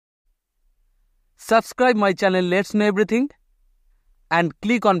Subscribe my channel Let's Know Everything and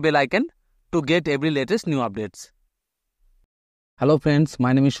click on bell icon to get every latest new updates. Hello friends,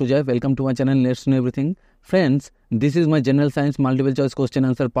 my name is Sujay. Welcome to my channel Let's Know Everything. Friends, this is my general science multiple choice question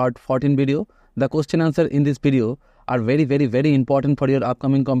answer part 14 video. The question answer in this video are very important for your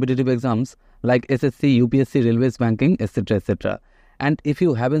upcoming competitive exams like SSC, UPSC, Railways, Banking, etc. And if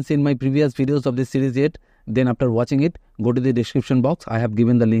you haven't seen my previous videos of this series yet, then after watching it, go to the description box. I have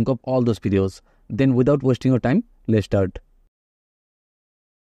given the link of all those videos. Then without wasting your time, let's start.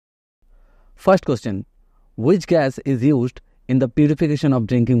 First question. Which gas is used in the purification of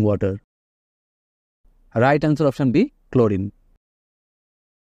drinking water? Right answer option B, chlorine.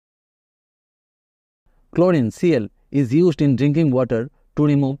 Chlorine, Cl, is used in drinking water to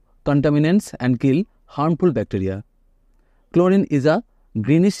remove contaminants and kill harmful bacteria. Chlorine is a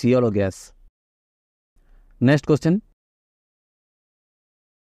greenish yellow gas. Next question.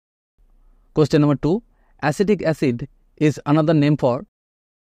 Question number 2. Acetic acid is another name for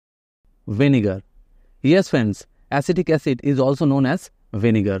vinegar. Yes friends, acetic acid is also known as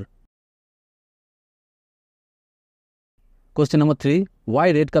vinegar. Question number 3.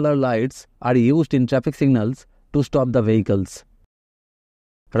 Why red color lights are used in traffic signals to stop the vehicles?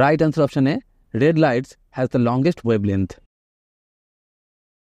 Right answer option A. Red lights has the longest wavelength.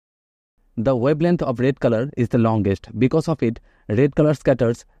 The wavelength of red color is the longest. Because of it, red color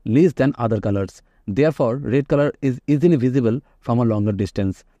scatters less than other colors. Therefore, red color is easily visible from a longer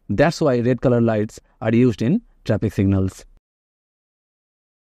distance. That's why red color lights are used in traffic signals.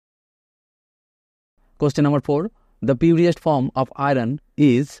 Question number 4. The purest form of iron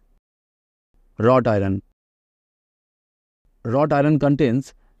is wrought iron. Wrought iron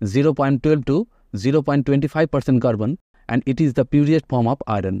contains 0.12 to 0.25% carbon and it is the purest form of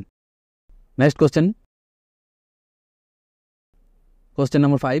iron. Next question. Question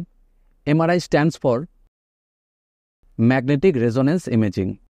number 5. MRI stands for magnetic resonance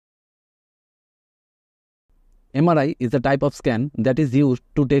imaging. MRI is a type of scan that is used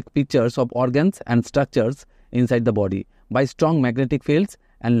to take pictures of organs and structures inside the body by strong magnetic fields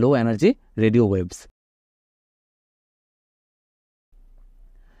and low energy radio waves.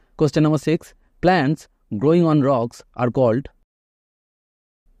 Question number 6. Plants growing on rocks are called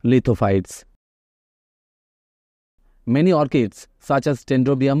lithophytes. Many orchids such as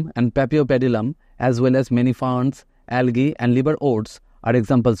dendrobium and papillopetalum as well as many ferns, algae and liverworts are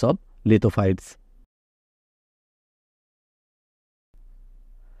examples of lithophytes.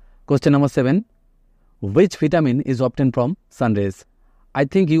 Question number 7. Which vitamin is obtained from sun rays? I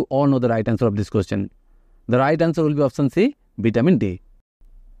think you all know the right answer of this question. The right answer will be option C, vitamin D.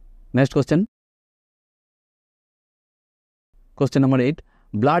 Next question. Question number 8.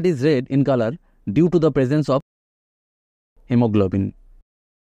 Blood is red in color due to the presence of hemoglobin.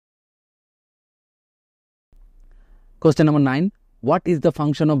 Question number 9. What is the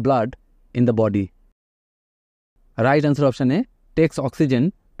function of blood in the body? Right answer option A, takes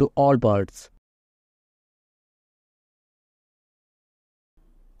oxygen to all parts.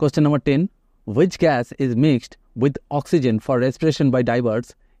 Question number 10. Which gas is mixed with oxygen for respiration by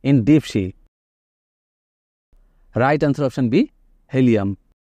divers in deep sea? Right answer option B, helium.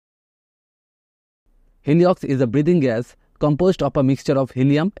 Heliox is a breathing gas composed of a mixture of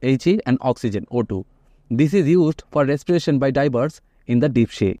helium, He, and oxygen, O2. This is used for respiration by divers in the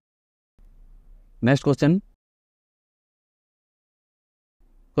deep sea. Next question.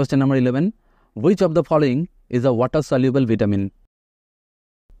 Question number 11. Which of the following is a water-soluble vitamin?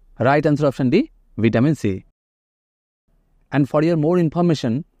 Right answer option D, vitamin C. And for your more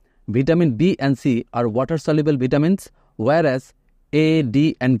information, vitamin B and C are water-soluble vitamins, whereas A,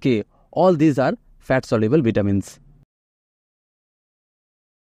 D and K, all these are fat-soluble vitamins.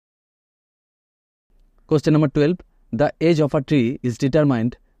 Question number 12. The age of a tree is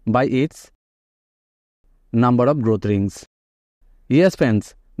determined by its number of growth rings. Yes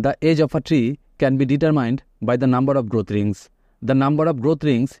friends, the age of a tree can be determined by the number of growth rings. The number of growth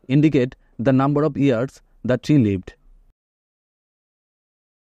rings indicate the number of years the tree lived.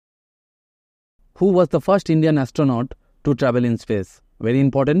 Who was the first Indian astronaut to travel in space? Very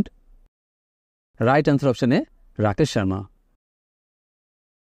important. Right answer option A, Rakesh Sharma.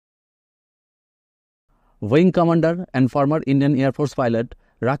 Wing commander and former Indian Air Force pilot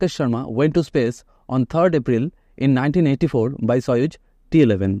Rakesh Sharma went to space on 3rd April in 1984 by Soyuz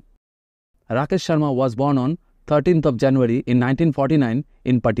T-11. Rakesh Sharma was born on 13th of January in 1949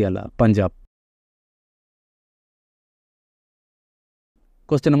 in Patiala, Punjab.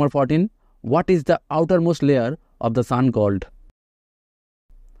 Question number 14. What is the outermost layer of the sun called?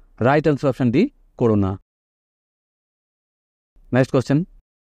 Right answer option D, corona. Next question.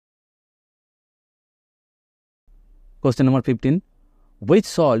 Question number 15. Which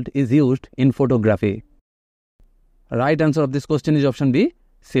salt is used in photography? Right answer of this question is option B,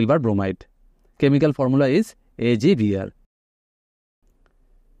 silver bromide. Chemical formula is AgBr.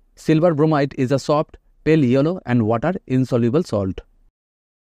 Silver bromide is a soft, pale yellow and water-insoluble salt.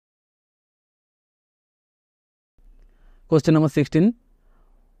 Question number 16.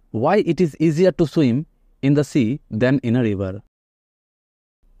 Why it is easier to swim in the sea than in a river?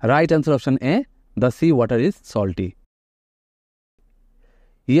 Right answer option A, the sea water is salty.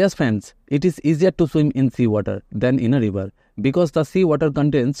 Yes friends, it is easier to swim in seawater than in a river because the seawater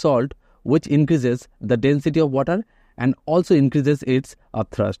contains salt which increases the density of water and also increases its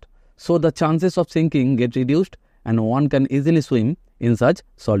upthrust. So the chances of sinking get reduced and one can easily swim in such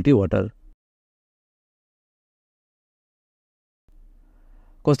salty water.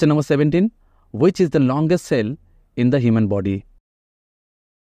 Question number 17. Which is the longest cell in the human body?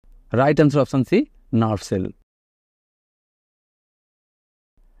 Right answer option C, nerve cell.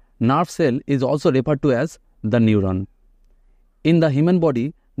 Nerve cell is also referred to as the neuron. In the human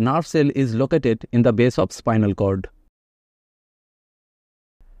body, nerve cell is located in the base of spinal cord.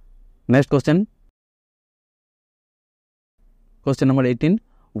 Next question. Question number 18.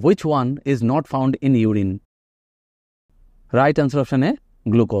 Which one is not found in urine? Right answer option A,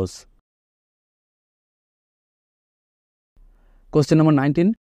 glucose. Question number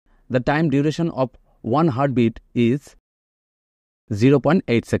 19. The time duration of one heartbeat is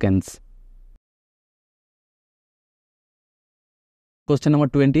 0.8 seconds. Question number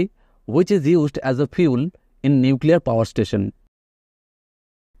 20. Which is used as a fuel in nuclear power station?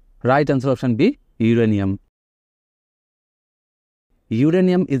 Right answer option B, uranium.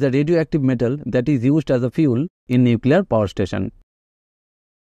 Uranium is a radioactive metal that is used as a fuel in nuclear power station.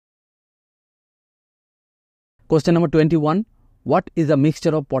 Question number 21. What is a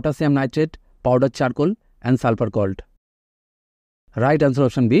mixture of potassium nitrate, powdered charcoal and sulfur called? Right answer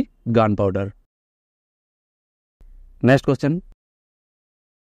option B, gunpowder. Next question.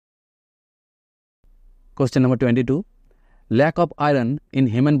 Question number 22. Lack of iron in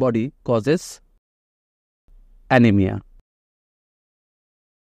human body causes anemia.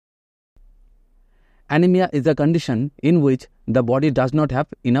 Anemia is a condition in which the body does not have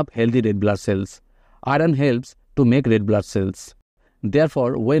enough healthy red blood cells. Iron helps to make red blood cells.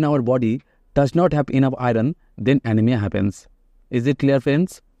 Therefore, when our body does not have enough iron, then anemia happens. Is it clear,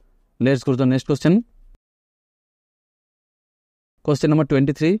 friends? Let's go to the next question. Question number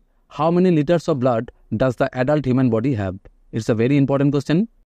 23. How many liters of blood does the adult human body have? It's a very important question.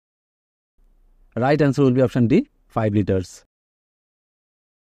 Right answer will be option D, 5 liters.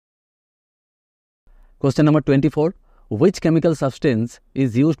 Question number 24. Which chemical substance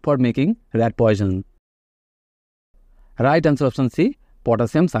is used for making rat poison? Right answer option C,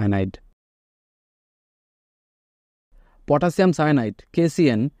 potassium cyanide. Potassium cyanide,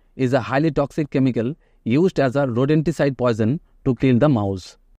 KCN, is a highly toxic chemical used as a rodenticide poison to kill the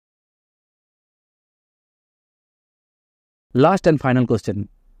mouse. Last and final question.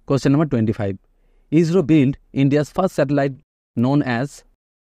 Question number 25. ISRO built India's first satellite known as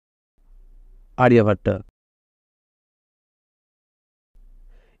Aryabhatta.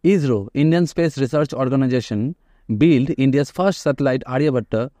 ISRO, Indian Space Research Organization, built India's first satellite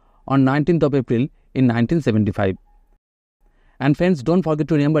Aryabhatta on 19th of April in 1975. And friends, don't forget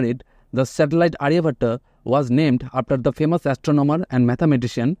to remember it, the satellite Aryabhatta was named after the famous astronomer and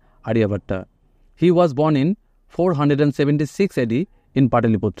mathematician Aryabhatta. He was born in 476 AD in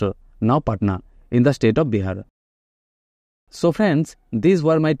Pataliputra, now Patna, in the state of Bihar. So friends, these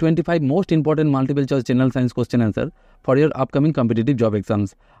were my 25 most important multiple choice general science question answer for your upcoming competitive job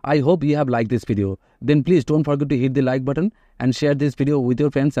exams. I hope you have liked this video. Then please don't forget to hit the like button and share this video with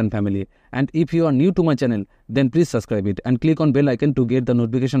your friends and family. And if you are new to my channel, then please subscribe it and click on bell icon to get the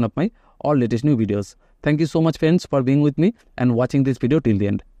notification of my all latest new videos. Thank you so much friends for being with me and watching this video till the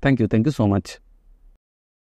end. Thank you so much.